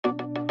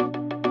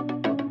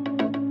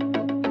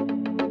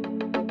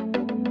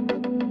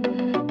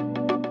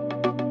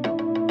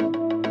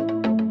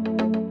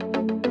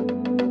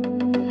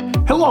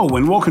Hello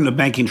and welcome to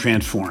Banking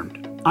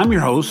Transformed. I'm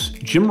your host,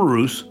 Jim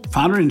Marous,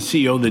 founder and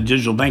CEO of the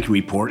Digital Banking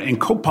Report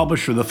and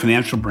co-publisher of the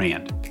Financial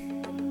Brand.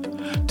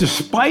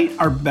 Despite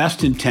our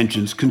best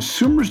intentions,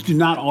 consumers do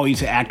not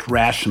always act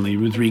rationally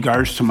with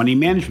regards to money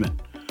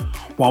management.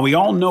 While we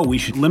all know we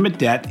should limit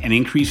debt and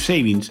increase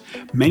savings,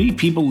 many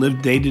people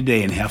live day to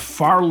day and have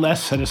far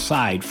less set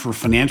aside for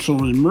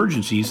financial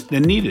emergencies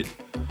than needed.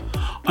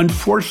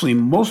 Unfortunately,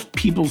 most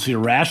people's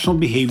irrational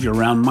behavior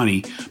around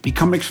money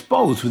become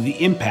exposed with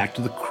the impact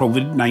of the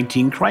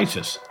COVID-19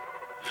 crisis.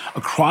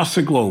 Across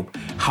the globe,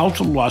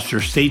 households lost their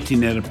safety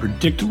net of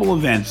predictable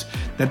events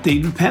that they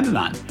depended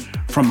on,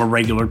 from a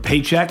regular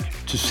paycheck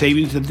to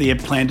savings that they had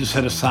planned to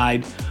set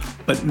aside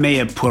but may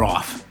have put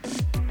off.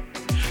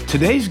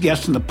 Today's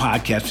guest on the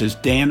podcast is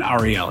Dan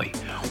Ariely,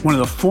 one of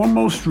the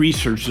foremost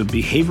researchers of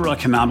behavioral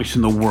economics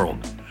in the world,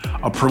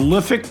 a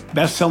prolific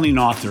best-selling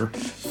author,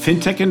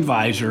 fintech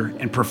advisor,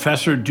 and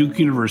professor at Duke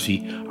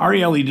University.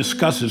 Ariely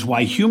discusses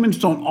why humans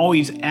don't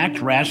always act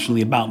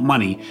rationally about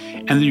money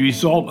and the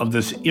result of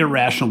this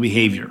irrational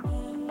behavior.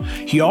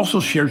 He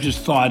also shares his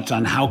thoughts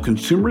on how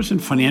consumers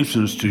and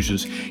financial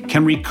institutions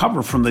can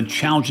recover from the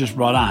challenges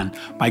brought on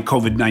by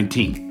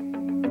COVID-19.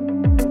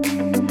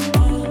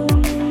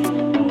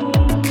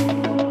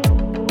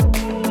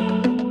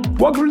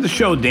 Welcome to the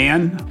show,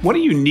 Dan. What a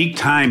unique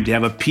time to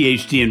have a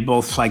PhD in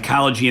both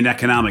psychology and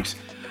economics.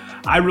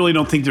 I really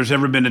don't think there's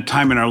ever been a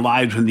time in our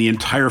lives when the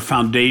entire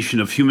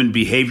foundation of human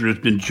behavior has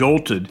been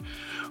jolted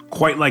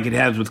quite like it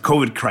has with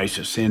COVID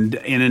crisis and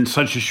in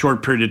such a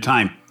short period of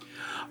time.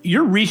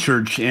 Your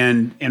research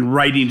and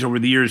writings over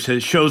the years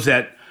shows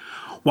that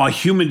while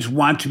humans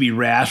want to be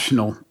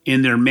rational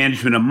in their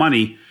management of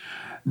money,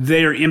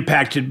 they are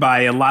impacted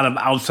by a lot of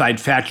outside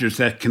factors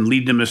that can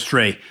lead them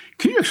astray.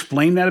 Can you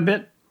explain that a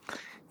bit?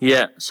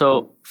 Yeah.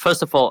 So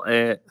first of all,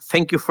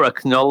 thank you for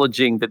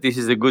acknowledging that this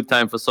is a good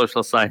time for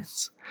social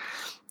science.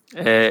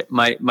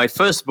 My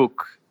first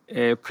book,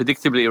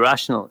 Predictably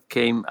Irrational,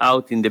 came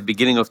out in the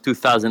beginning of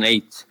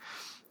 2008.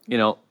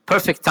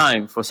 Perfect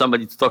time for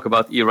somebody to talk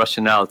about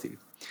irrationality.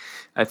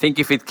 I think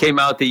if it came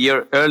out a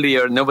year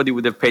earlier, nobody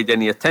would have paid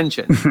any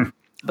attention.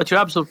 But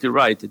you're absolutely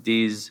right.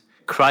 These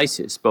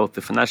crises, both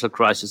the financial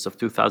crisis of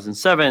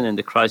 2007 and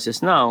the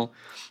crisis now,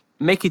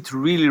 make it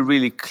really,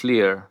 really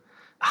clear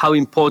how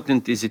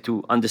important is it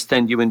to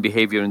understand human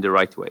behavior in the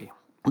right way.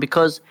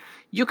 Because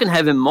you can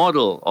have a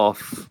model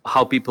of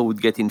how people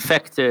would get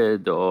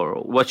infected or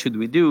what should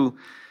we do.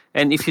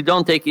 And if you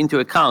don't take into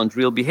account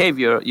real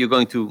behavior, you're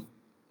going to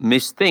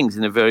miss things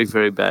in a very,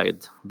 very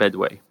bad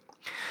way.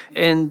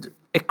 And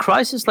a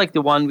crisis like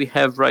the one we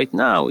have right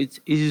now, it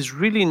is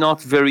really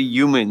not very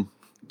human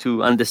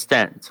to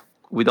understand.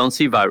 We don't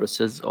see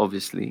viruses,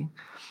 obviously.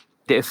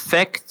 The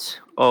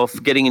effect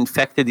of getting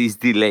infected is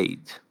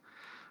delayed.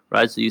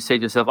 Right? So you say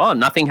to yourself, oh,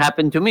 nothing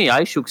happened to me.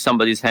 I shook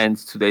somebody's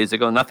hand 2 days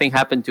ago. Nothing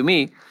happened to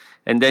me.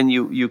 And then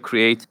you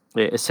create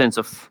a sense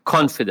of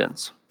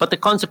confidence. But the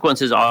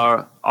consequences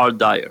are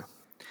dire.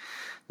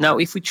 Now,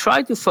 if we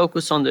try to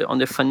focus on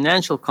the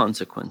financial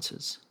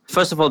consequences,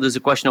 first of all, there's a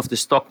question of the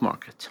stock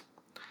market.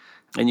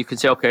 And you can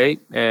say, okay,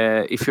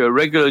 if you're a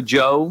regular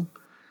Joe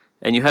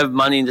and you have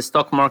money in the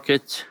stock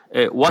market,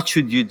 what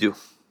should you do?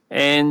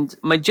 And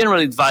my general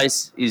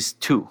advice is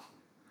two.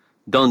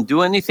 Don't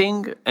do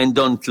anything and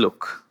don't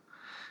look.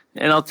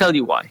 And I'll tell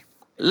you why.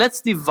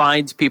 Let's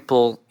divide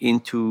people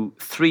into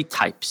three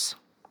types.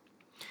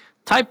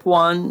 Type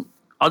 1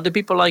 are the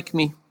people like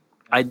me.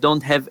 I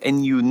don't have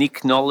any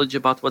unique knowledge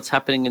about what's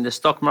happening in the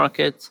stock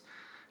market,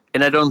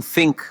 and I don't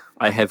think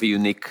I have a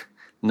unique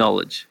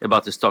knowledge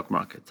about the stock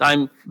market.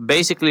 I'm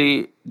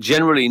basically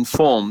generally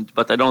informed,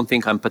 but I don't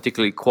think I'm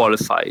particularly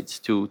qualified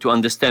to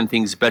understand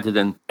things better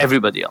than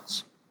everybody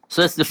else.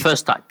 So that's the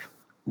first type.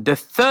 The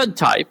third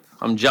type,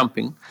 I'm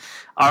jumping,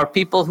 are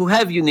people who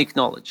have unique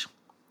knowledge.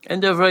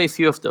 And there are very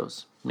few of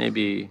those,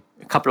 maybe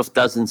a couple of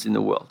dozens in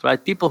the world,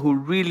 right? People who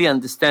really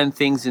understand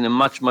things in a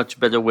much, much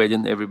better way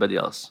than everybody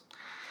else.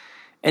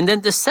 And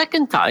then the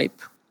second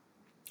type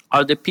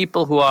are the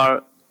people who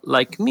are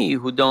like me,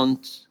 who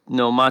don't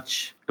know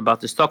much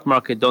about the stock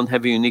market, don't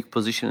have a unique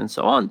position and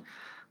so on.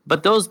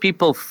 But those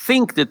people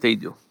think that they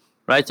do,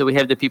 right? So we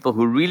have the people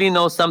who really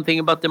know something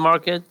about the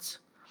market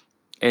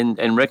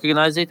and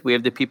recognize it. We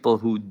have the people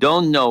who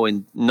don't know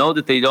and know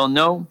that they don't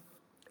know.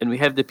 And we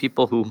have the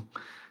people who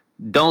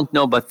don't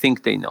know but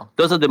think they know.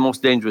 Those are the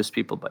most dangerous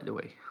people, by the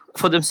way,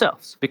 for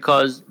themselves,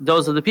 because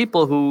those are the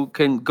people who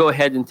can go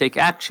ahead and take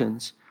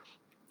actions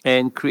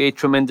and create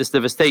tremendous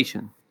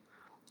devastation.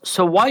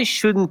 So why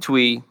shouldn't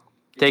we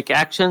take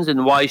actions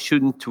and why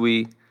shouldn't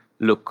we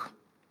look?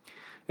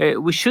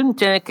 We shouldn't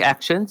take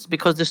actions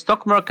because the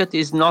stock market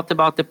is not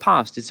about the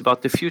past, it's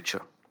about the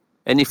future.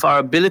 And if our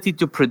ability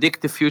to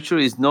predict the future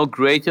is no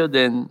greater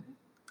than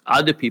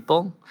other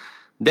people,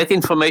 that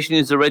information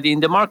is already in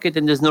the market,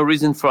 and there's no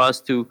reason for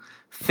us to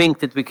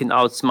think that we can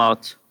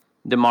outsmart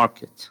the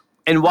market.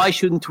 And why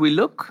shouldn't we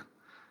look?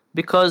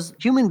 Because as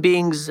human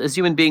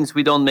beings,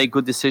 we don't make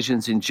good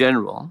decisions in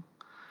general.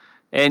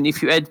 And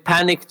if you add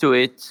panic to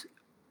it,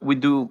 we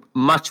do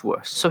much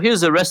worse. So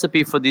here's a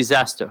recipe for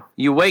disaster.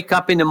 You wake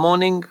up in the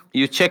morning,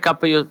 you check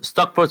up your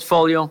stock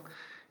portfolio,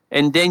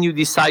 and then you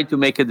decide to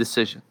make a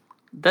decision.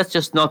 That's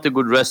just not a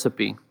good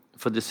recipe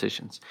for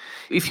decisions.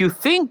 If you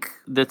think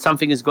that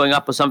something is going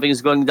up or something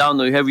is going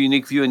down, or you have a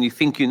unique view and you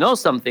think you know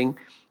something,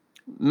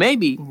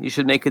 maybe you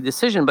should make a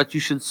decision, but you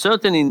should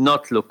certainly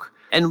not look.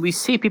 And we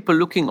see people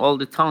looking all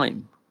the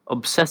time,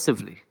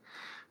 obsessively,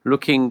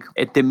 looking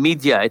at the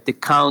media, at the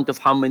count of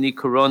how many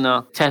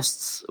corona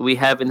tests we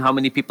have and how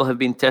many people have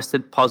been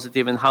tested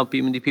positive and how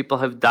many people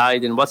have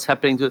died and what's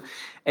happening to.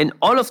 And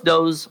all of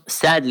those,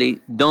 sadly,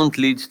 don't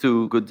lead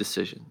to good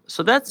decisions.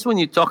 So that's when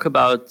you talk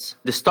about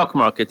the stock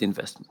market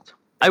investment.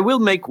 I will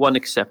make one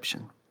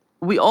exception.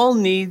 We all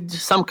need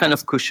some kind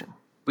of cushion.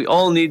 We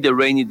all need a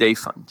rainy day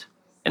fund.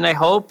 And I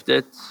hope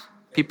that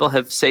people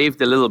have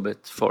saved a little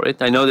bit for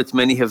it. I know that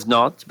many have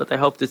not, but I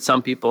hope that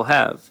some people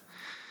have.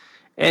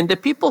 And the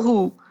people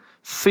who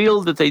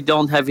feel that they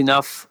don't have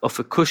enough of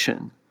a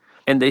cushion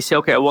and they say,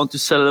 okay, I want to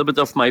sell a little bit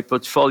of my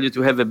portfolio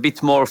to have a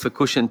bit more of a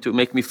cushion to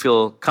make me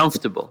feel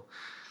comfortable,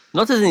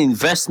 not as an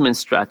investment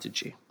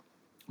strategy,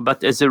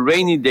 but as a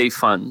rainy day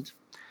fund,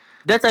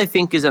 that I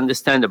think is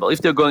understandable.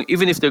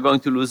 Even if they're going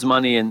to lose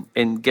money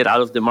and get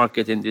out of the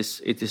market at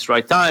this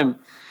right time,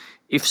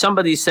 if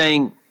somebody is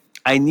saying,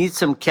 I need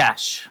some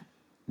cash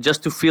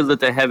just to feel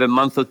that I have a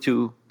month or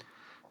two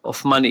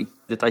of money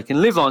that I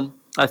can live on,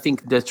 I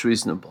think that's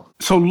reasonable.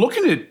 So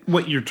looking at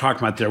what you're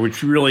talking about there,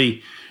 which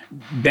really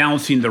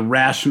balancing the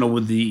rational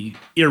with the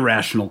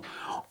irrational,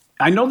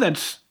 I know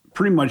that's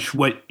pretty much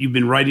what you've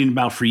been writing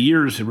about for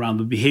years around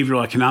the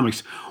behavioral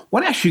economics.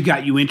 What actually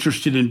got you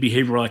interested in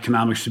behavioral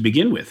economics to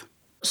begin with?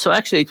 So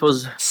actually it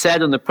was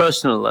sad on a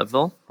personal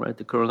level, right?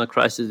 The corona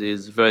crisis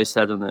is very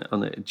sad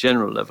on a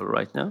general level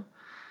right now.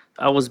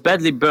 I was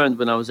badly burned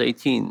when I was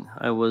 18.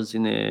 I was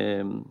in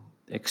an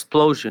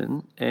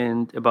explosion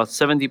and about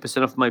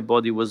 70% of my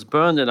body was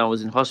burned and I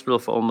was in hospital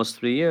for almost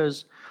 3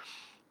 years.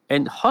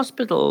 And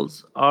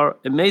hospitals are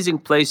amazing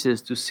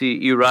places to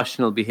see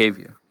irrational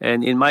behavior.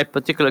 And in my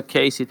particular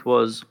case, it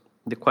was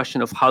the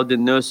question of how the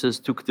nurses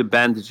took the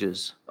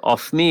bandages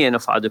off me and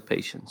of other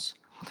patients.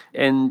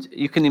 And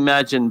you can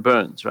imagine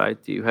burns, right?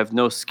 You have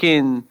no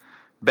skin,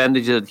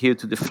 bandages adhere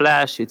to the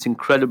flesh. It's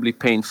incredibly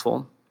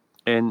painful.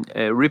 And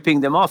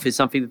ripping them off is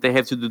something that they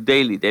have to do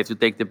daily. They have to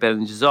take the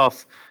bandages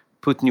off,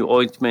 put new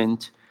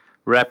ointment,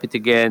 wrap it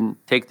again,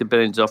 take the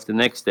bandages off the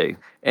next day.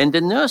 And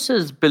the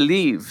nurses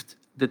believed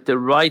that the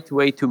right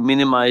way to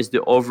minimize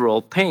the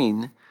overall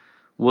pain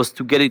was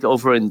to get it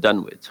over and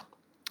done with.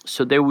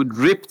 So they would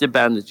rip the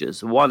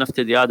bandages one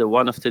after the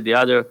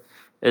other,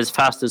 as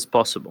fast as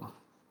possible.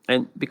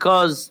 And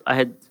because I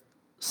had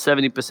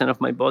 70% of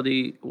my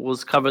body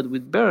was covered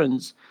with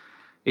burns,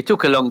 it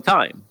took a long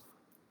time.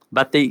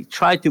 But they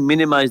tried to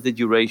minimize the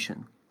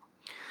duration.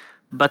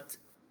 But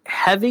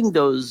having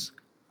those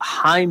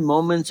high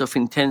moments of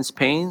intense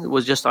pain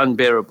was just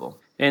unbearable.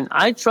 And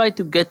I tried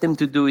to get them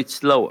to do it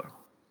slower.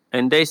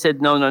 And they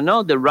said,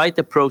 no, the right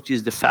approach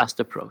is the fast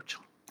approach.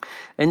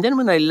 And then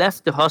when I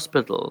left the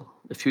hospital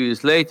a few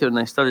years later and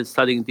I started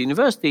studying at the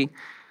university,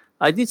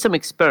 I did some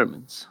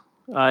experiments.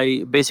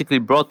 I basically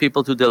brought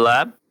people to the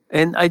lab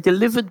and I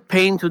delivered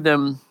pain to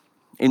them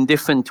in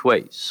different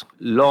ways.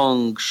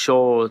 Long,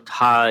 short,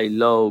 high,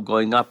 low,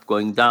 going up,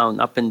 going down,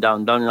 up and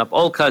down and up,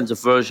 all kinds of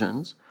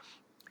versions.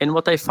 And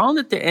what I found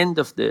at the end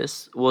of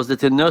this was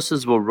that the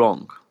nurses were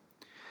wrong.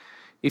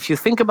 If you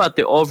think about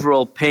the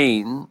overall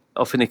pain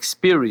of an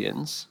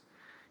experience,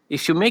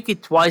 if you make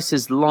it twice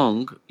as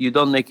long, you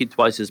don't make it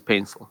twice as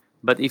painful.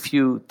 But if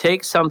you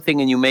take something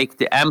and you make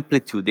the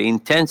amplitude, the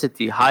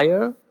intensity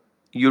higher,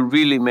 you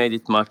really made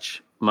it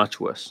much,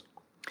 much worse.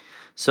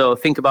 So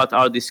think about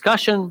our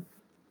discussion.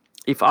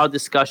 If our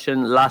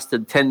discussion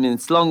lasted 10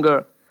 minutes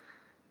longer,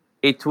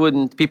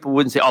 people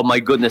wouldn't say, oh my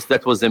goodness,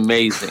 that was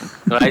amazing,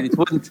 right?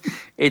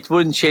 It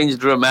wouldn't change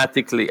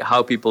dramatically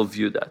how people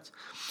view that.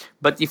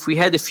 But if we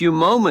had a few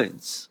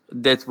moments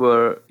that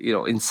were,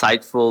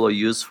 insightful or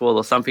useful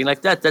or something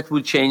like that, that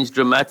would change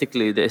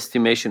dramatically the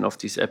estimation of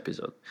this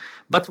episode.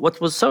 But what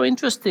was so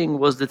interesting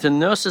was that the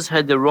nurses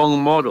had the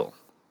wrong model,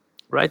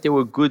 right? They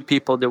were good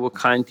people, they were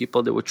kind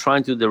people, they were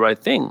trying to do the right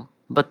thing.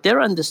 But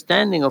their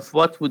understanding of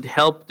what would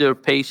help their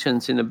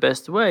patients in the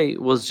best way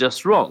was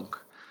just wrong.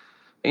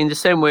 In the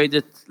same way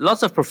that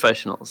lots of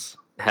professionals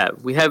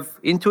have. We have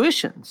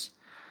intuitions.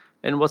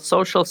 And what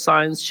social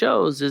science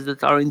shows is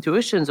that our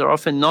intuitions are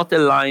often not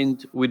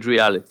aligned with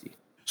reality.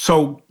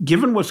 So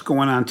given what's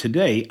going on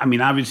today,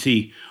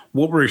 obviously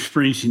what we're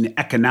experiencing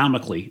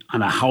economically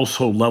on a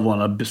household level,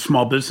 on a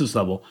small business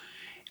level,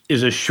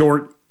 is a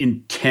short,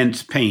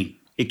 intense pain.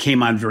 It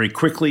came on very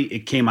quickly.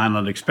 It came on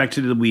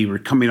unexpectedly. We were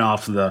coming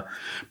off of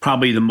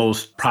probably the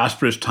most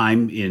prosperous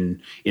time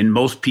in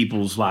most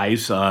people's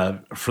lives.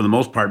 For the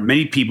most part,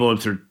 many people,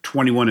 if they're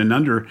 21 and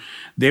under,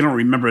 they don't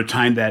remember a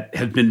time that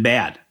has been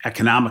bad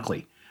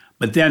economically.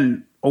 But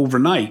then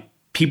overnight,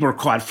 people are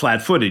caught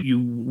flat-footed. You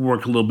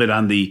work a little bit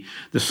on the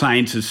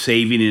science of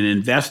saving and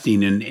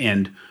investing.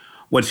 And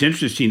what's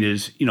interesting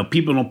is,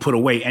 people don't put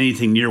away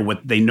anything near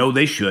what they know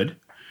they should.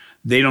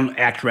 they don't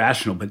act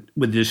rational. But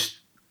with this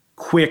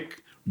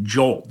quick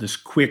jolt, this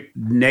quick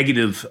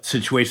negative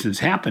situation that's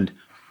happened,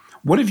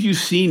 what have you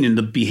seen in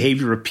the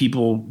behavior of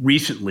people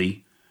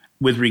recently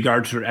with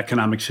regard to their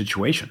economic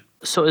situation?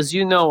 So as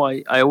you know,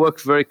 I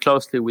work very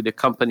closely with a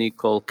company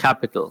called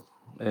Capital,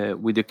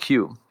 with a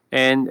Q.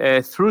 And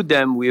through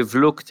them, we have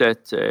looked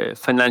at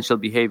financial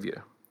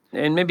behavior.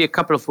 And maybe a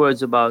couple of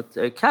words about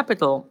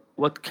Capital.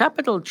 What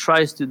Capital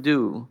tries to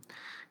do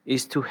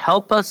is to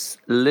help us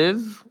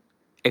live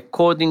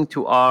according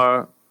to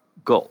our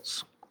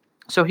goals.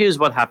 So here's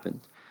what happened.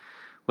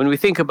 When we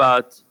think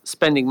about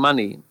spending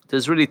money,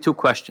 there's really two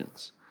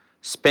questions.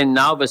 Spend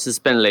now versus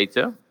spend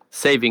later.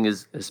 Saving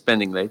is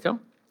spending later.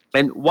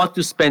 And what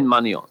to spend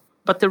money on.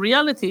 But the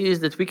reality is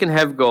that we can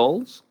have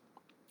goals,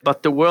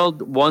 but the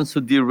world wants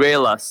to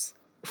derail us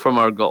from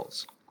our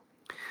goals.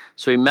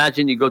 So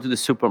imagine you go to the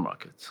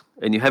supermarket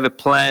and you have a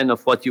plan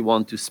of what you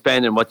want to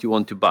spend and what you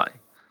want to buy.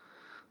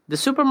 The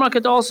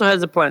supermarket also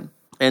has a plan.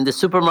 And the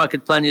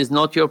supermarket plan is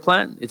not your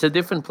plan. It's a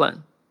different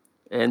plan.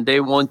 And they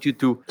want you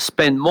to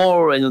spend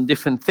more and on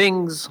different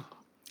things.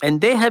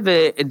 And they have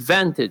an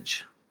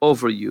advantage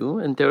over you.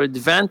 And their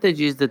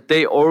advantage is that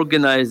they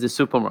organize the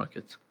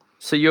supermarket.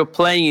 So you're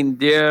playing in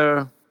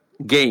their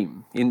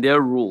game, in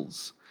their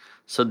rules.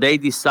 So they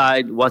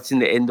decide what's in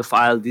the end of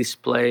aisle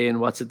display and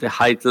what's at the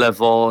height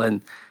level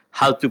and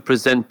how to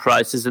present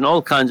prices and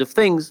all kinds of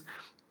things.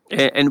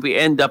 And we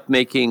end up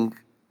making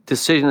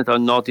decisions that are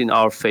not in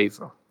our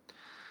favor.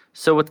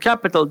 So what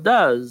Capital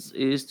does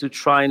is to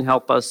try and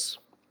help us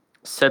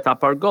set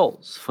up our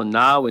goals for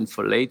now and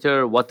for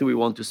later. What do we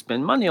want to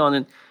spend money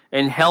on?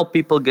 And help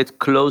people get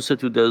closer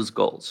to those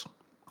goals.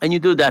 And you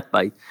do that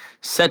by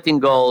setting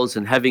goals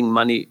and having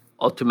money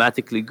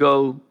automatically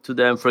go to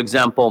them. For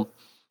example,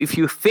 if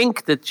you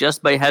think that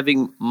just by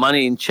having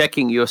money in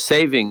checking you're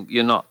saving,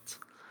 you're not.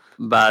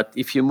 But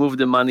if you move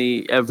the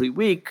money every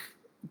week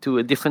to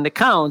a different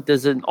account,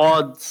 there's an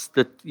odds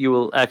that you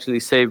will actually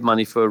save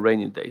money for a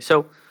rainy day.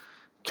 So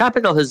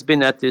Capital has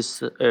been at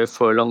this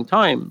for a long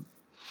time.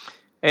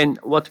 And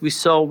what we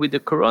saw with the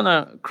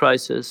corona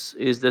crisis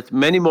is that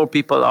many more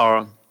people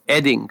are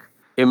adding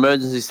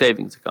emergency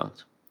savings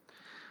accounts.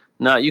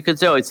 Now, you can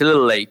say, oh, it's a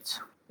little late.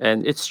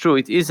 And it's true,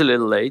 it is a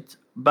little late,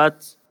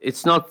 but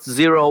it's not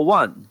 0 or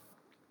 1.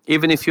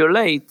 Even if you're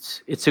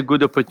late, it's a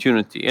good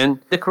opportunity. And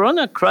the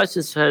corona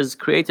crisis has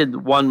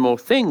created one more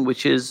thing,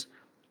 which is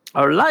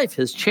our life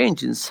has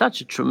changed in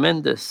such a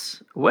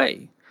tremendous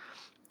way.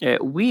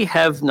 We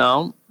have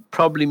now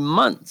probably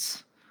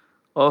months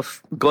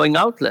of going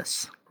out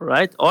less,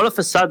 right? All of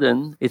a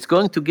sudden, it's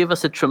going to give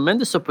us a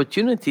tremendous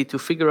opportunity to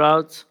figure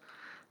out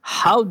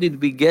how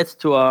did we get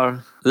to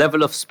our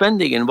level of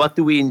spending and what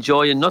do we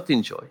enjoy and not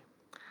enjoy.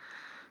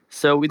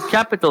 So with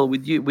Capital, we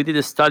did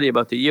a study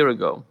about a year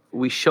ago.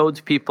 We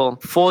showed people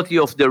 40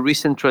 of their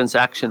recent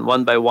transactions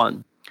one by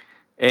one.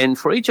 And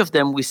for each of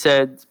them, we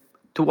said,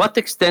 to what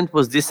extent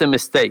was this a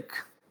mistake?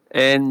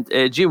 And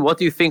Jim, what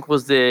do you think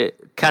was the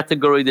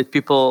category that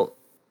people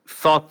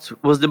thought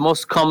was the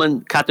most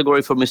common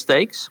category for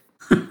mistakes?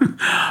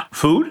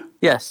 Food?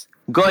 Yes,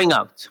 going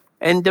out.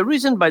 And the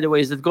reason, by the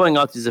way, is that going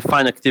out is a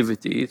fine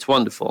activity. It's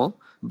wonderful.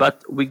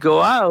 But we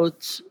go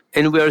out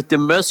and we're at the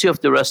mercy of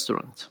the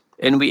restaurant.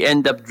 And we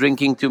end up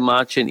drinking too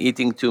much and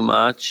eating too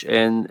much.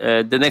 And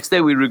the next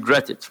day we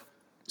regret it.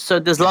 So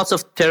there's lots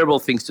of terrible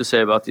things to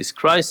say about this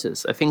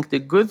crisis. I think the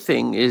good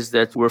thing is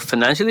that we're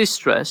financially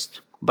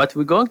stressed, but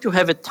we're going to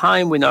have a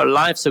time when our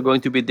lives are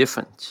going to be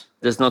different.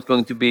 There's not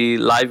going to be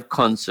live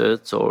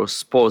concerts or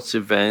sports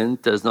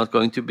event. There's not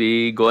going to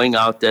be going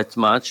out that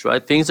much,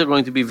 right? Things are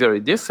going to be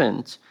very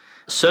different.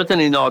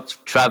 Certainly not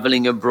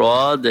traveling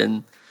abroad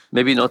and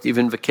maybe not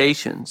even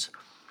vacations.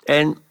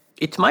 And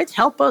it might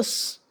help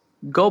us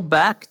go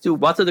back to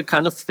what are the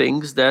kind of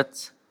things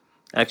that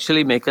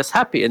actually make us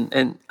happy.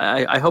 And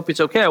I hope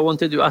it's okay. I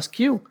wanted to ask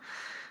you,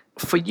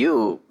 for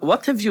you,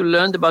 what have you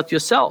learned about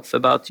yourself,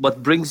 about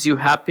what brings you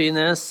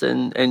happiness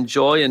and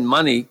joy and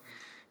money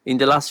in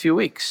the last few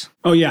weeks?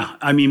 Oh, yeah.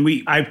 I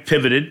mean, I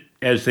pivoted,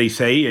 as they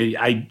say.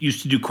 I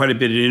used to do quite a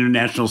bit of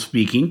international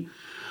speaking,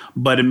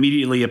 but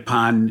immediately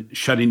upon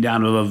shutting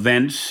down of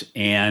events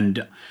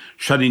and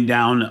shutting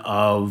down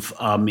of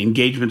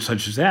engagements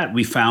such as that,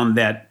 we found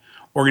that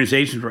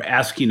organizations were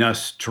asking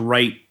us to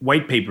write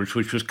white papers,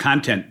 which was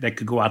content that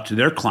could go out to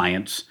their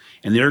clients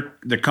and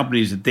their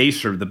companies that they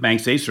serve, the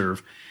banks they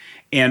serve.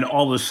 And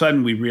all of a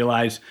sudden we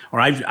realized,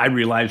 or I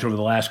realized over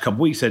the last couple of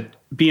weeks, that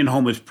being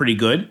home is pretty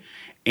good.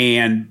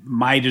 And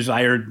my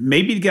desire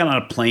maybe to get on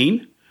a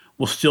plane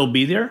will still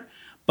be there,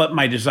 but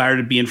my desire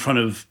to be in front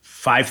of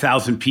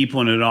 5,000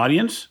 people in an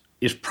audience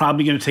is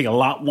probably going to take a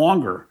lot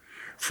longer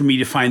for me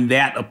to find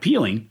that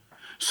appealing.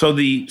 So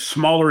the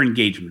smaller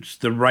engagements,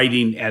 the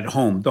writing at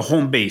home, the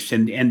home base,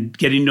 and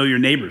getting to know your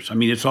neighbors. I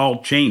mean, it's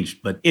all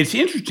changed. But it's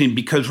interesting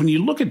because when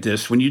you look at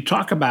this, when you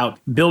talk about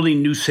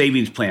building new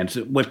savings plans,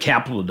 what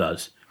Capital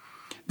does,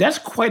 that's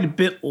quite a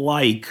bit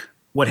like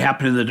what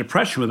happened in the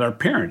Depression with our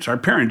parents. Our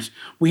parents,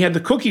 we had the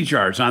cookie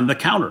jars on the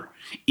counter.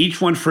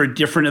 each one for a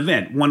different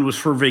event. One was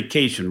for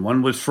vacation.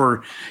 One was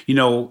for,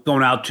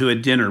 going out to a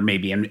dinner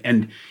maybe.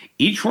 And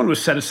each one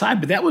was set aside.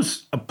 But that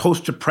was a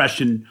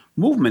post-depression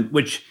movement,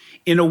 which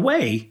in a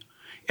way,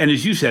 and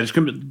as you said, it's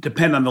going to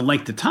depend on the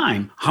length of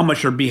time, how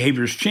much our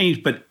behaviors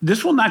change. But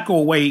this will not go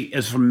away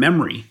as from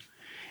memory.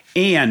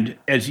 And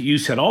as you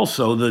said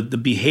also, the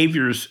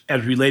behaviors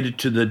as related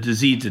to the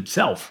disease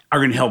itself are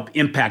going to help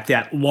impact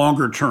that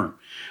longer term.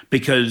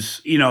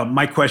 Because,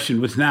 my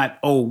question was not,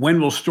 when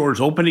will stores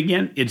open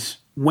again? It's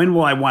when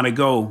will I want to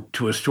go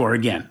to a store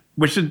again,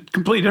 which is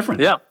completely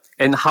different. Yeah.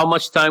 And how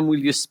much time will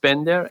you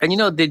spend there? And,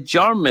 the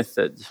jar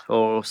method,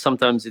 or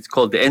sometimes it's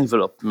called the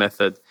envelope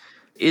method,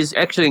 is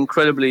actually an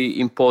incredibly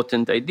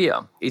important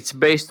idea. It's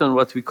based on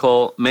what we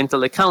call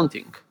mental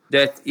accounting,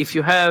 that if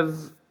you have,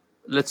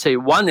 let's say,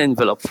 one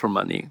envelope for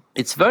money,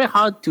 it's very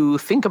hard to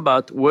think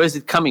about where is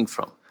it coming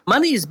from.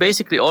 Money is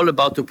basically all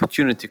about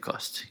opportunity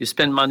cost. You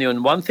spend money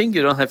on one thing,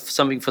 you don't have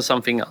something for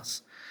something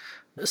else.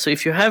 So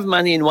if you have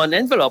money in one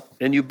envelope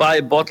and you buy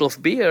a bottle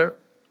of beer,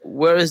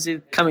 where is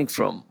it coming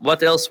from?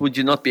 What else would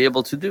you not be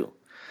able to do?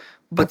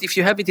 But if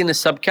you have it in a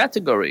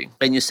subcategory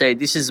and you say,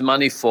 this is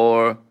money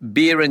for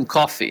beer and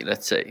coffee,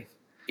 let's say,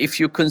 if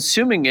you're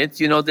consuming it,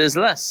 there's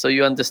less. So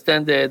you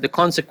understand the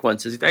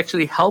consequences. It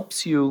actually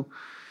helps you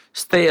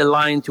stay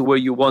aligned to where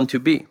you want to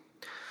be.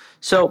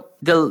 So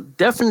there'll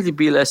definitely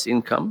be less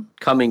income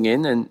coming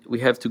in, and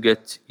we have to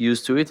get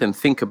used to it and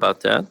think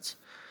about that.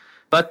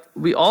 But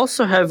we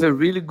also have a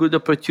really good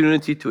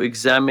opportunity to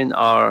examine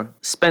our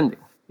spending.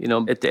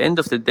 At the end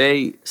of the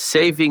day,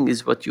 saving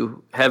is what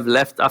you have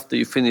left after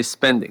you finish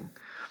spending.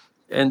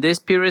 And this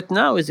period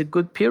now is a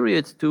good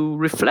period to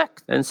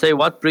reflect and say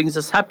what brings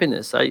us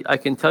happiness. I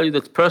can tell you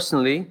that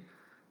personally,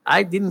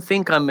 I didn't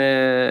think I'm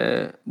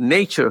a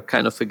nature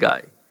kind of a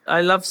guy.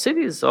 I love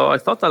cities, or I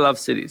thought I loved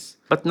cities.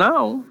 But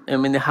now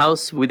I'm in a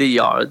house with a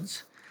yard,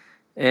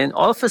 and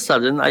all of a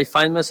sudden I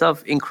find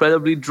myself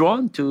incredibly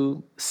drawn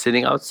to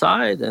sitting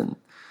outside and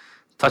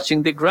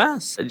touching the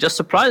grass. It just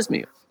surprised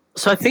me.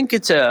 So I think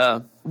it's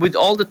with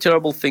all the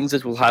terrible things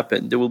that will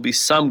happen, there will be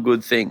some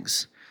good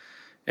things.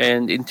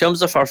 And in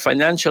terms of our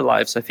financial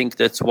lives, I think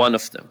that's one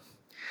of them.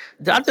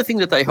 The other thing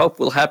that I hope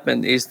will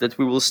happen is that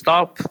we will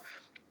stop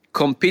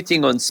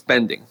competing on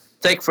spending.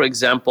 Take, for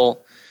example,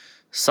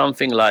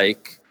 something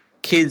like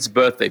kid's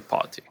birthday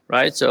party,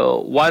 right?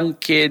 So one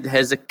kid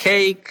has a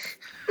cake,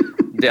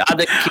 the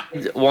other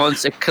kid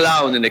wants a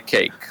clown and a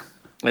cake,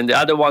 and the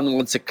other one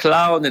wants a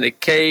clown and a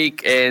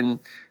cake and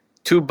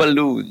 2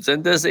 balloons.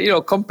 And there's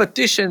a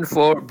competition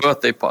for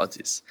birthday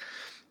parties.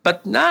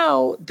 But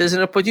now there's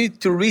an opportunity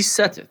to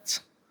reset it,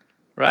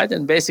 right?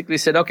 And basically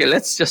said, okay,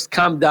 let's just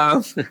calm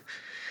down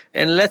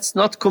and let's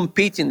not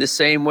compete in the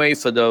same way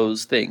for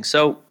those things.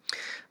 So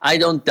I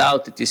don't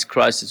doubt that this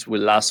crisis will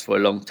last for a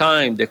long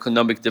time. The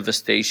economic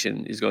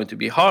devastation is going to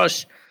be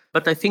harsh.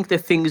 But I think the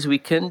things we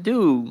can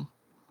do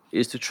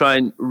is to try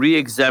and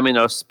re-examine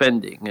our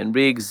spending and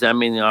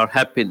re-examine our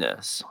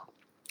happiness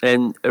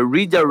and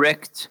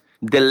redirect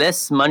the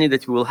less money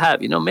that we will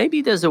have.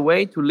 Maybe there's a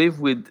way to live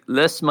with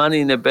less money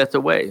in a better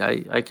way.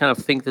 I kind of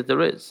think that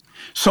there is.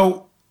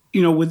 So,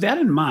 with that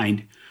in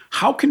mind,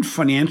 how can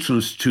financial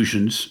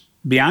institutions,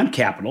 beyond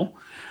capital,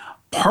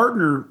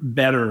 partner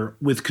better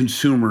with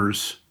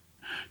consumers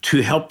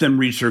to help them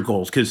reach their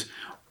goals? Because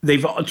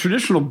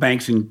traditional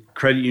banks and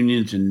credit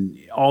unions and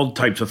all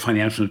types of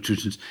financial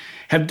institutions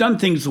have done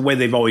things the way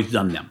they've always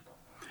done them.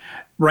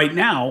 Right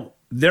now,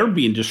 they're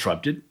being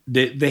disrupted.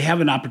 They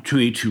have an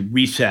opportunity to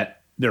reset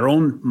their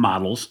own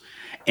models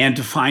and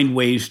to find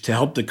ways to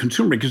help the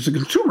consumer, because the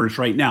consumer is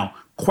right now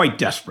quite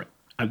desperate,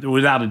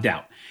 without a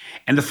doubt.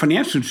 And the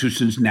financial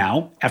institutions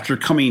now, after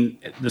coming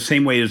the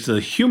same way as the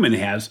human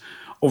has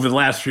over the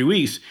last 3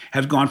 weeks,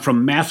 have gone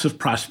from massive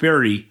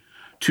prosperity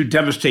to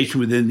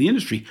devastation within the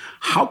industry.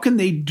 How can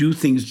they do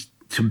things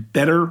to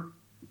better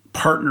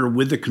partner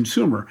with the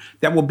consumer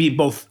that will be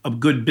both a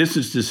good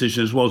business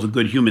decision as well as a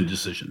good human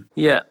decision?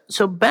 Yeah.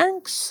 So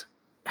banks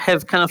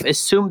have kind of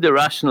assumed the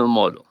rational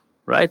model,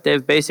 right?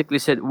 They've basically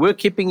said, we're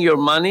keeping your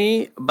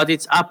money, but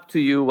it's up to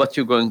you what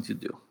you're going to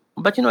do.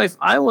 But, if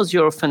I was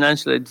your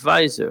financial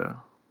advisor,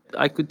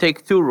 I could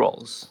take 2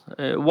 roles.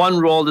 One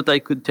role that I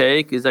could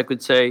take is I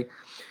could say,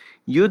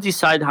 you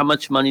decide how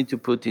much money to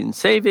put in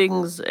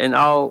savings, and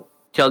I'll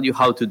tell you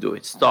how to do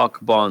it. Stock,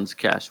 bonds,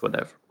 cash,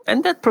 whatever.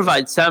 And that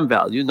provides some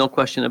value, no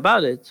question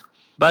about it.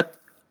 But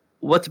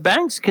what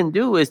banks can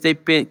do is they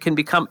can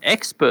become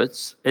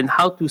experts in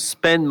how to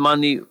spend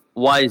money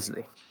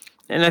wisely.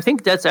 And I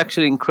think that's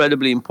actually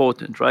incredibly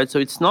important, right? So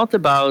it's not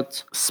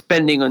about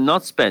spending or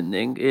not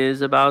spending,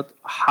 it's about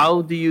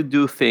how do you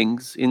do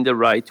things in the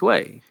right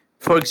way.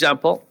 For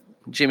example,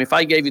 Jim, if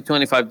I gave you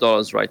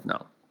 $25 right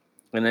now,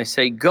 and I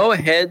say, go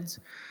ahead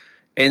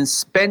and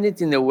spend it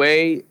in a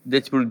way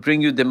that will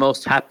bring you the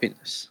most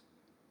happiness.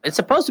 It's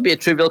supposed to be a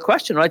trivial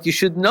question, right? You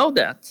should know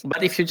that.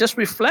 But if you just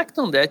reflect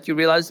on that, you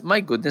realize, my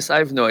goodness, I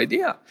have no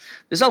idea.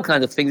 There's all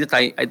kinds of things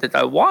that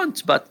I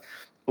want, but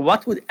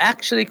what would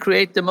actually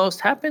create the most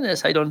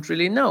happiness? I don't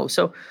really know.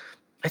 So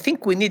I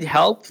think we need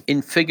help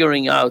in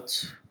figuring out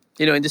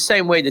In the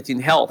same way that in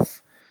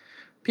health,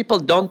 people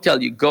don't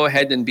tell you, go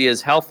ahead and be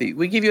as healthy.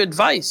 We give you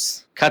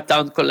advice. Cut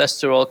down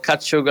cholesterol,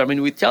 cut sugar.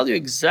 We tell you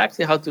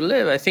exactly how to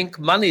live. I think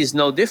money is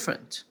no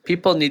different.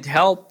 People need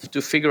help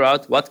to figure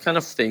out what kind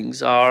of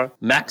things are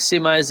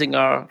maximizing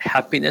our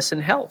happiness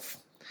and health.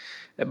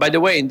 By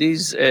the way, in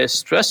these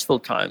stressful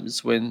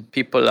times when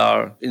people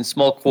are in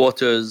small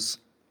quarters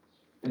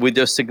with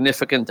their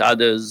significant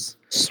others,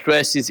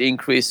 stress is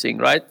increasing,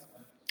 right?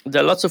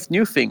 There are lots of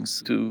new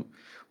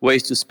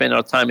ways to spend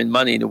our time and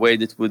money in a way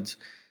that would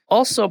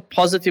also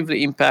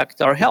positively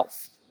impact our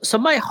health. So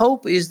my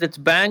hope is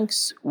that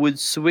banks would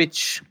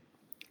switch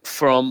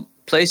from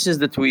places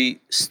that we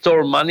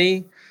store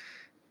money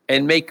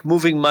and make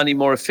moving money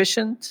more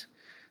efficient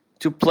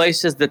to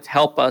places that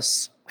help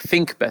us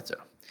think better.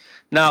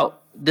 Now,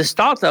 the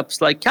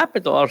startups like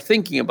Capital are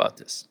thinking about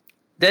this.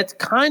 That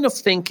kind of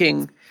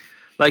thinking,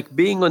 like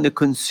being on the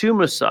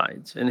consumer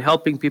side and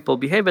helping people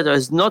behave better,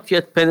 has not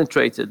yet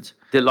penetrated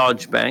the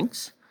large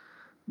banks.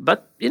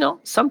 But,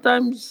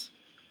 sometimes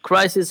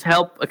crises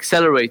help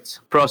accelerate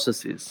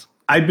processes.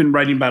 I've been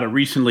writing about it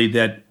recently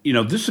that,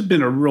 this has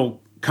been a real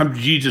come to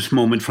Jesus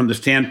moment from the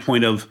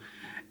standpoint of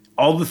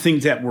all the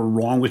things that were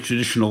wrong with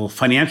traditional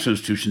financial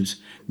institutions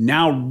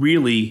now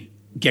really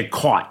get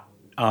caught.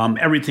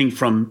 Everything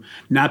from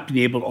not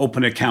being able to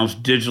open accounts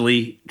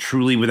digitally,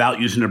 truly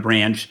without using a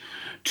branch,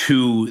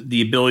 to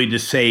the ability to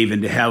save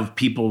and to have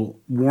people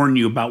warn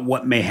you about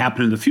what may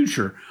happen in the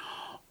future.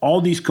 All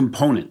these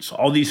components,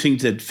 all these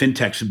things that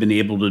fintechs have been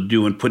able to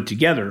do and put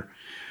together,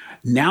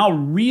 now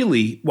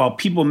really, while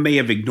people may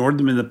have ignored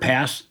them in the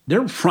past,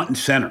 they're front and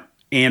center.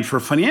 And for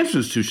financial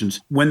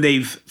institutions, when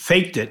they've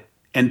faked it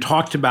and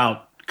talked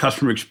about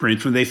customer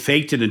experience, when they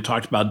faked it and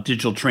talked about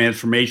digital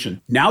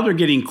transformation, now they're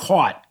getting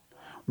caught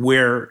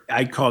where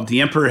I call it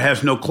the emperor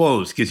has no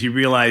clothes, because you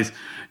realize,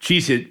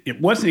 geez,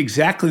 it wasn't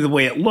exactly the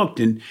way it looked.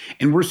 And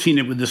we're seeing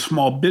it with the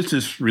small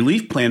business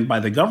relief plan by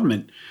the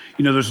government.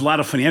 There's a lot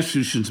of financial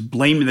institutions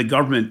blaming the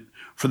government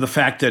for the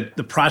fact that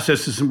the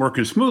process isn't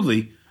working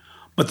smoothly.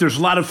 But there's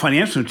a lot of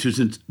financial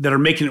institutions that are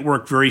making it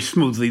work very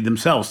smoothly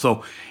themselves.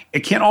 So it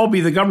can't all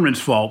be the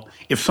government's fault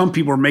if some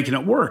people are making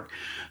it work.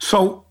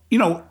 So,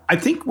 I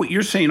think what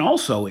you're saying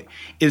also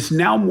is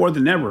now more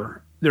than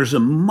ever, there's a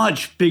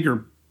much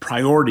bigger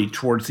priority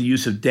towards the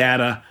use of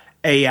data,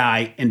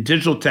 AI, and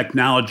digital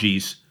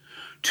technologies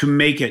to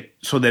make it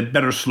so that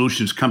better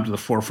solutions come to the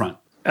forefront.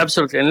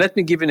 Absolutely. And let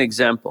me give you an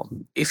example.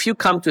 If you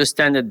come to a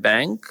standard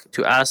bank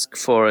to ask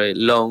for a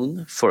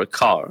loan for a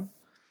car,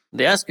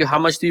 they ask you, how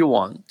much do you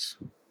want?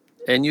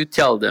 And you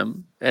tell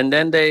them, and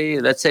then they,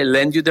 let's say,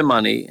 lend you the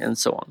money and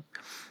so on.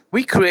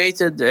 We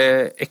created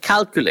a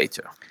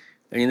calculator.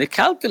 And in the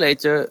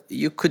calculator,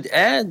 you could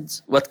add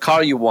what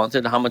car you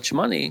wanted, how much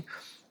money,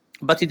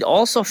 but it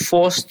also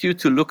forced you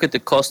to look at the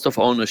cost of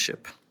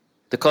ownership.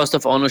 The cost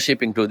of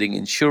ownership, including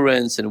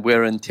insurance and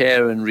wear and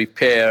tear and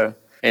repair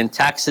and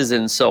taxes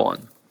and so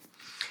on.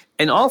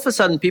 And all of a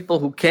sudden, people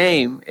who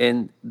came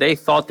and they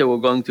thought they were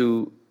going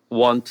to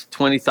want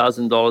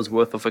 $20,000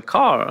 worth of a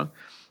car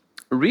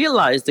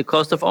realized the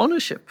cost of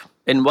ownership.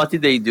 And what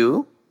did they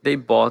do? They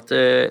bought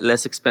a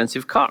less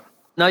expensive car.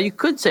 Now, you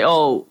could say,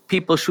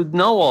 people should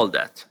know all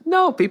that.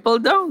 No, people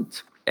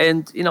don't.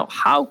 And,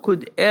 how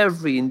could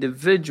every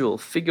individual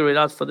figure it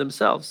out for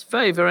themselves?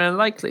 Very, very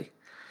unlikely.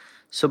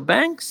 So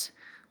banks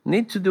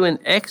need to do an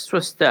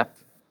extra step,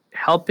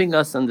 helping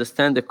us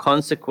understand the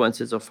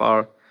consequences of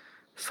our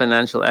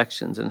financial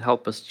actions and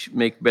help us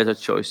make better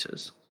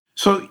choices.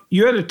 So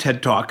you had a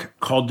TED Talk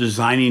called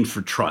Designing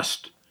for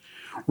Trust,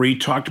 where you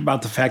talked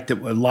about the fact that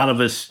a lot of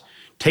us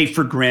take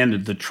for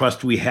granted the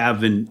trust we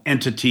have in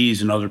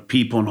entities and other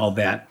people and all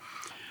that.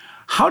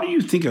 How do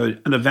you think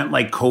an event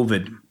like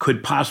COVID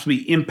could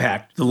possibly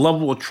impact the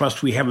level of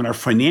trust we have in our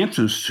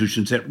financial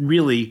institutions that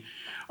really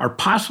are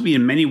possibly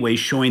in many ways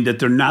showing that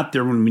they're not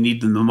there when we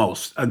need them the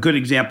most? A good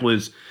example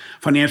is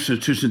financial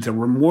institutions that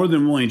were more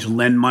than willing to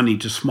lend money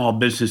to small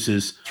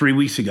businesses 3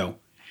 weeks ago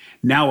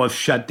now have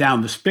shut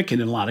down the spigot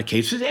in a lot of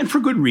cases, and for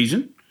good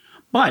reason.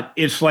 But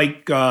it's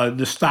like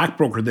the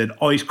stockbroker that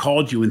always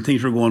called you when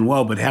things were going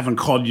well, but haven't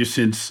called you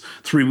since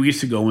 3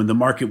 weeks ago when the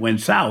market went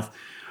south.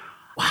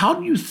 How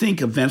do you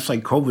think events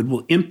like COVID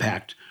will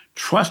impact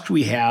trust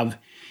we have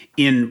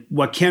in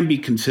what can be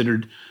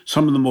considered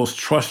some of the most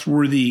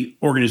trustworthy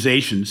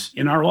organizations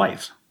in our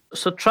lives?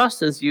 So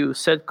trust, as you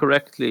said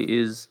correctly,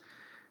 is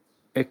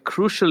a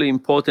crucially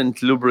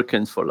important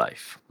lubricant for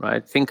life,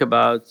 right? Think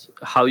about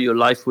how your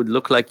life would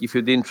look like if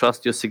you didn't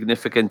trust your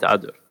significant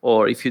other,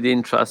 or if you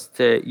didn't trust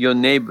your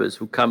neighbors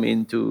who come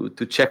in to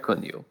check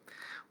on you,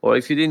 or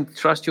if you didn't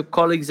trust your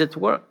colleagues at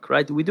work,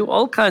 right? We do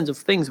all kinds of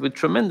things with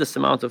tremendous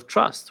amount of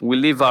trust. We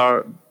leave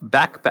our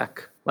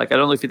backpack. Like, I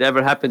don't know if it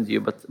ever happened to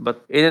you,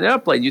 but in an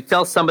airplane, you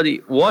tell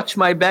somebody, watch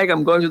my bag,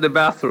 I'm going to the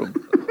bathroom.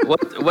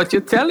 What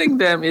you're telling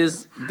them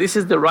is, this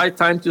is the right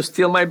time to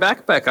steal my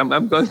backpack.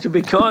 I'm going to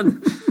be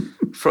gone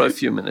for a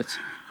few minutes.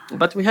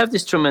 But we have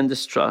this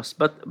tremendous trust.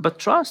 But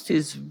trust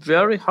is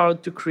very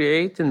hard to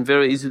create and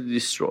very easy to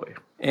destroy.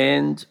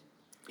 And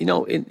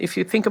If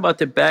you think about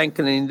the bank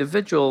and an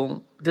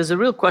individual, there's a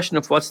real question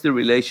of what's the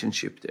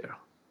relationship there.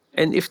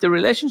 And if the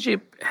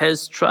relationship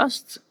has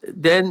trust,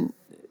 then,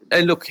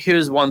 and look,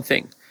 here's one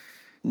thing.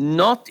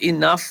 Not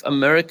enough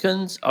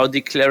Americans are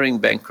declaring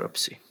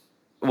bankruptcy.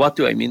 What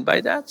do I mean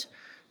by that?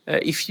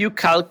 If you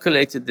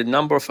calculated the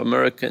number of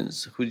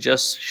Americans who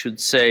just should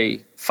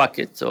say, fuck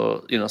it,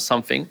 or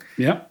something,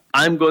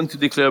 I'm going to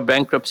declare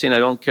bankruptcy and I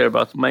don't care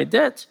about my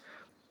debt.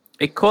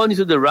 According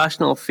to the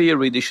rational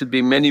theory, there should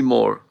be many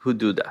more who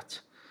do that.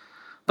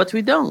 But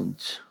we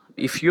don't.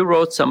 If you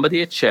wrote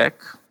somebody a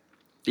check,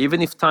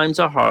 even if times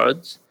are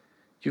hard,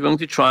 you're going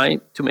to try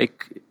to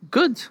make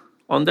good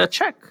on that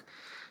check.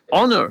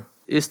 Honor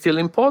is still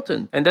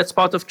important, and that's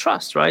part of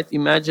trust, right?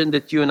 Imagine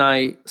that you and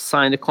I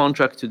signed a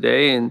contract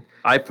today and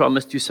I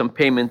promised you some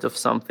payment of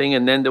something,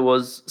 and then there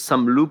was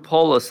some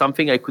loophole or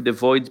something I could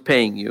avoid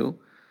paying you.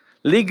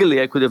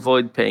 Legally, I could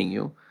avoid paying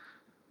you.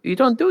 You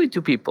don't do it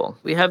to people.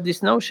 We have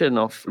this notion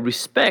of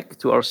respect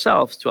to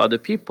ourselves, to other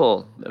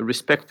people,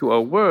 respect to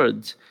our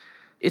words.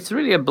 It's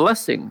really a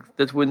blessing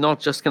that we're not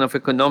just kind of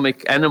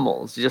economic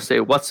animals. You just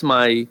say, what's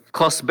my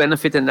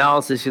cost-benefit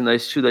analysis,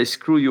 and should I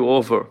screw you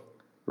over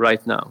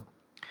right now?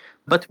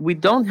 But we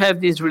don't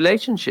have these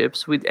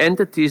relationships with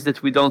entities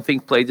that we don't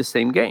think play the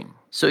same game.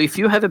 So if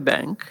you have a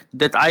bank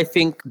that I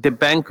think the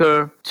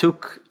banker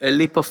took a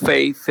leap of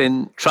faith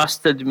and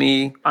trusted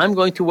me, I'm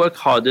going to work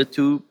harder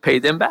to pay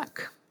them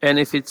back. And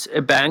if it's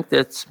a bank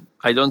that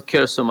I don't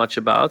care so much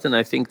about, and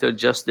I think they're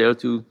just there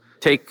to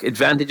take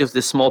advantage of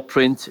the small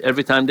print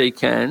every time they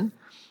can,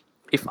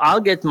 if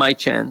I'll get my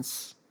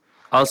chance,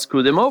 I'll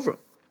screw them over.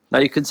 Now,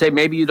 you could say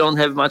maybe you don't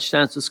have much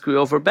chance to screw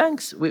over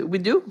banks. We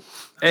do.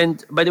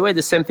 And by the way,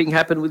 the same thing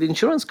happened with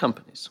insurance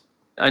companies.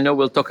 I know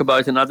we'll talk about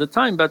it another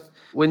time, but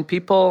when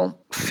people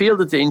feel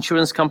that the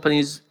insurance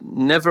companies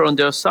never on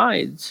their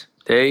side,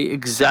 they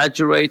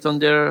exaggerate on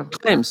their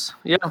claims.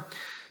 Yeah.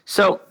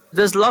 So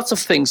there's lots of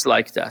things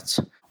like that.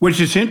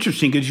 Which is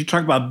interesting because you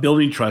talk about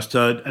building trust.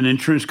 An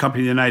insurance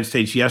company in the United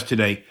States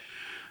yesterday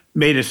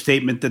made a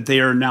statement that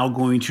they are now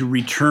going to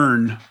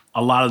return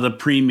a lot of the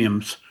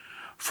premiums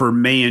for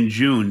May and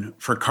June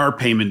for car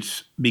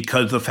payments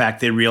because of the fact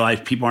they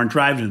realized people aren't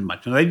driving as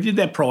much. And they did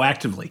that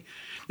proactively.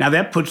 Now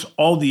that puts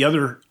all the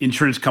other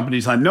insurance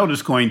companies on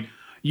notice going,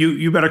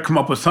 you better come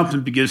up with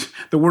something because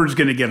the word's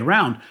going to get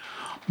around.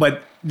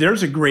 But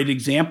there's a great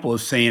example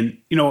of saying,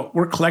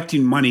 we're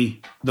collecting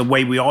money the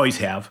way we always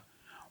have.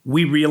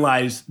 We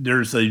realize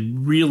there's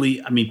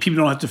people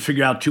don't have to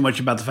figure out too much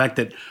about the fact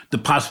that the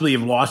possibility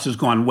of loss has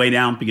gone way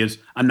down because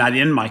I'm not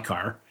in my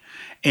car.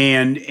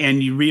 And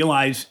you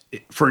realize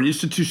for an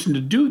institution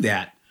to do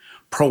that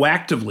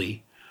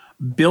proactively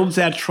builds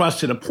that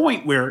trust at a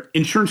point where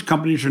insurance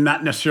companies are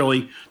not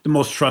necessarily the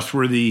most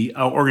trustworthy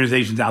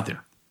organizations out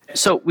there.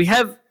 So we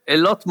have a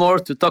lot more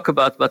to talk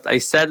about, but I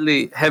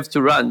sadly have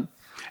to run.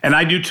 And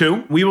I do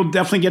too. We will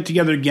definitely get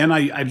together again.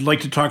 I'd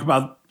like to talk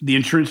about the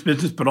insurance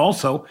business, but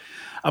also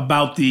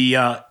about the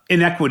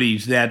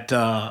inequities that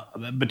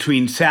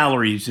between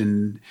salaries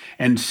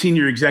and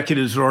senior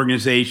executives of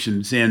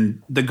organizations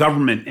and the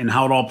government and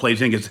how it all plays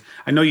in. Because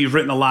I know you've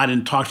written a lot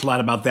and talked a lot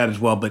about that as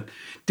well. But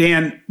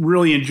Dan,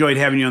 really enjoyed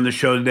having you on the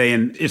show today,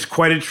 and it's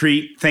quite a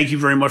treat. Thank you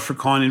very much for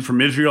calling in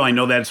from Israel. I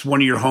know that's one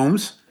of your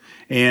homes.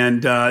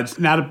 And it's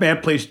not a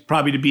bad place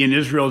probably to be in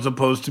Israel as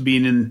opposed to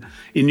being in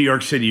New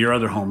York City, your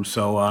other home.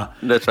 So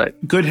that's right.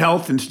 Good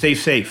health and stay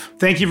safe.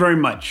 Thank you very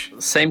much.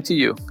 Same to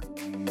you.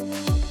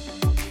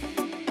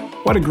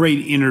 What a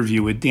great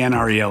interview with Dan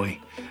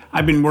Ariely.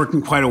 I've been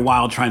working quite a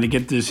while trying to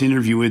get this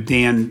interview with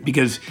Dan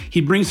because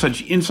he brings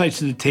such insights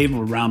to the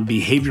table around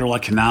behavioral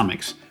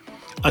economics,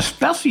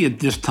 especially at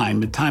this time,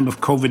 the time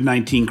of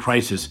COVID-19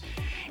 crisis.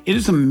 It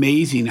is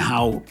amazing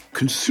how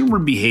consumer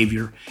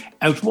behavior,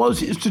 as well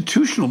as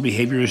institutional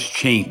behavior, has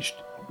changed.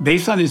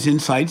 Based on his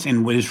insights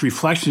and with his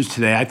reflections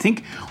today, I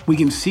think we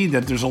can see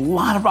that there's a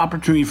lot of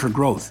opportunity for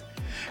growth.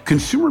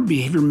 Consumer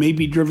behavior may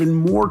be driven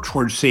more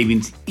towards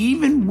savings,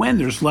 even when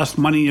there's less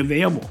money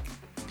available.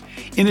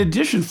 In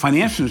addition,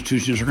 financial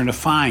institutions are going to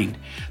find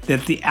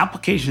that the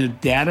application of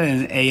data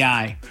and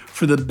AI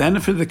for the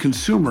benefit of the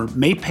consumer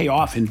may pay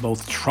off in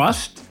both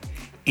trust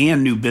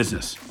and new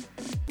business.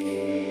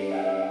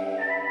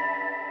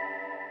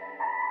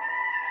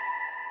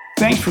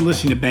 Thanks for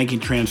listening to Banking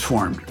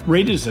Transformed,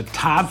 rated as a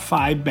top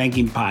 5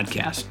 banking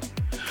podcast.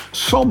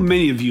 So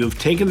many of you have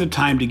taken the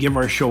time to give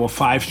our show a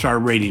 5-star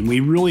rating. We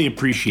really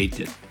appreciate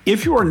it.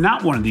 If you are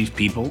not one of these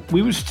people,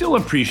 we would still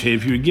appreciate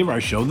if you would give our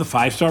show the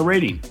 5-star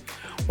rating.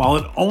 While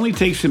it only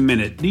takes a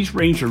minute, these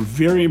ratings are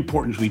very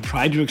important as we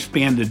try to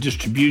expand the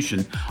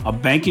distribution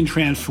of Banking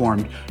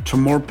Transformed to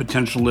more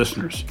potential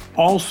listeners.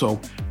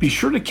 Also, be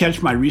sure to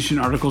catch my recent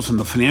articles on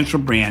the financial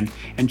brand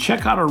and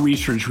check out our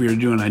research we are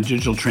doing on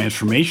digital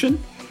transformation,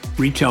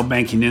 retail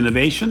banking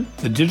innovation,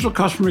 the digital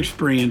customer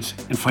experience,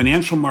 and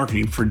financial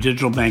marketing for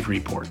Digital Bank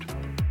Report.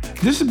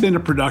 This has been a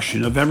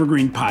production of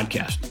Evergreen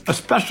Podcast. A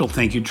special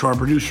thank you to our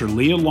producer,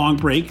 Leah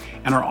Longbreak,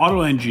 and our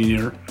audio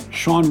engineer,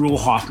 Sean Rule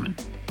Hoffman.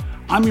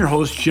 I'm your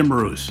host, Jim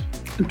Marous.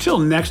 Until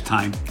next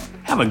time,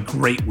 have a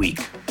great week.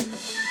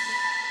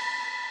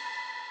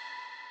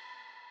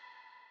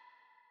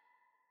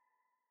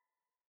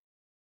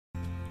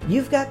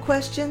 You've got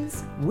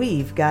questions,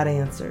 we've got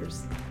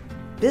answers.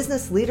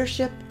 Business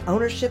leadership,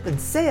 ownership, and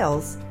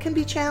sales can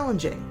be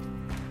challenging.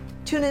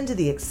 Tune into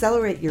the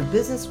Accelerate Your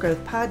Business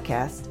Growth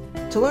podcast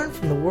to learn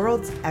from the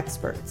world's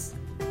experts.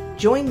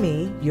 Join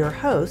me, your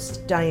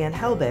host, Diane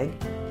Helbig,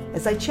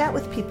 as I chat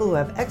with people who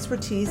have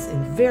expertise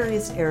in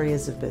various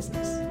areas of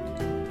business.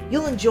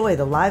 You'll enjoy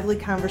the lively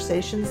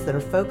conversations that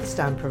are focused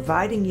on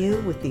providing you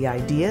with the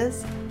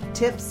ideas,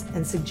 tips,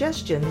 and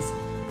suggestions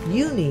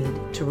you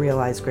need to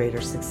realize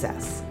greater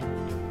success.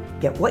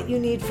 Get what you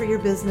need for your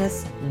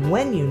business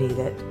when you need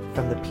it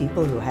from the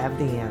people who have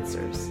the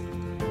answers.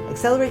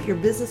 Accelerate Your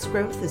Business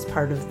Growth is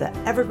part of the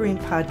Evergreen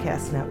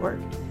Podcast Network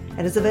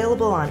and is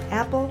available on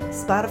Apple,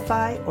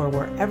 Spotify, or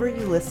wherever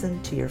you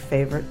listen to your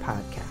favorite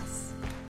podcast.